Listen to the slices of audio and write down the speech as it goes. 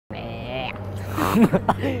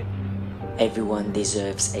Everyone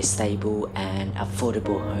deserves a stable and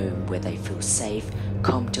affordable home where they feel safe,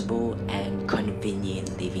 comfortable and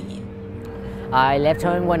convenient living in. I left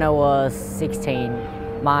home when I was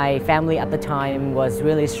 16. My family at the time was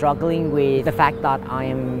really struggling with the fact that I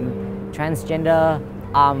am transgender.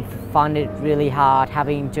 Found it really hard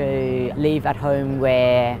having to live at home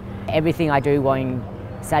where everything I do won't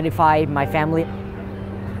satisfy my family.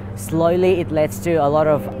 Slowly it leads to a lot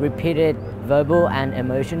of repeated verbal and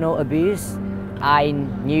emotional abuse. I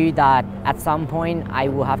knew that at some point I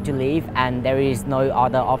will have to leave and there is no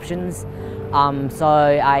other options. So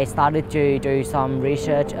I started to do some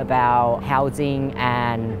research about housing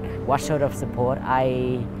and what sort of support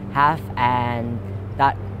I have, and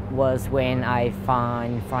that was when I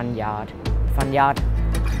found Front Yard. Front Yard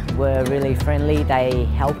were really friendly. They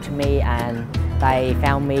helped me and they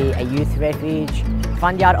found me a youth refuge.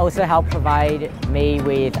 Front Yard also helped provide me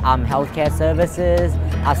with healthcare services,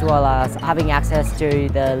 as well as having access to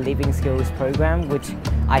the Living Skills program, which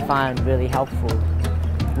I find really helpful.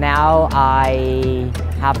 Now I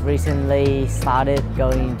have recently started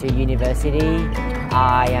going to university.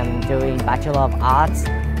 I am doing Bachelor of Arts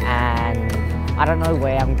and I don't know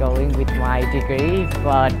where I'm going with my degree,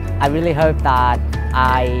 but I really hope that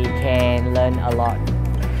I can learn a lot.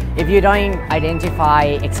 If you don't identify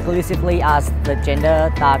exclusively as the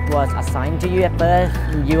gender that was assigned to you at birth,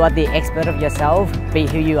 you are the expert of yourself. Be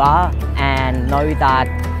who you are and know that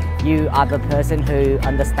you are the person who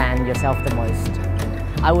understands yourself the most.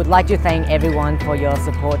 I would like to thank everyone for your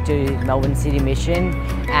support to Melbourne City Mission,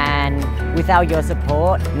 and without your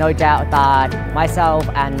support, no doubt that myself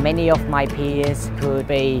and many of my peers could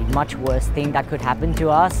be much worse thing that could happen to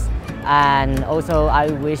us. And also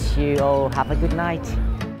I wish you all have a good night.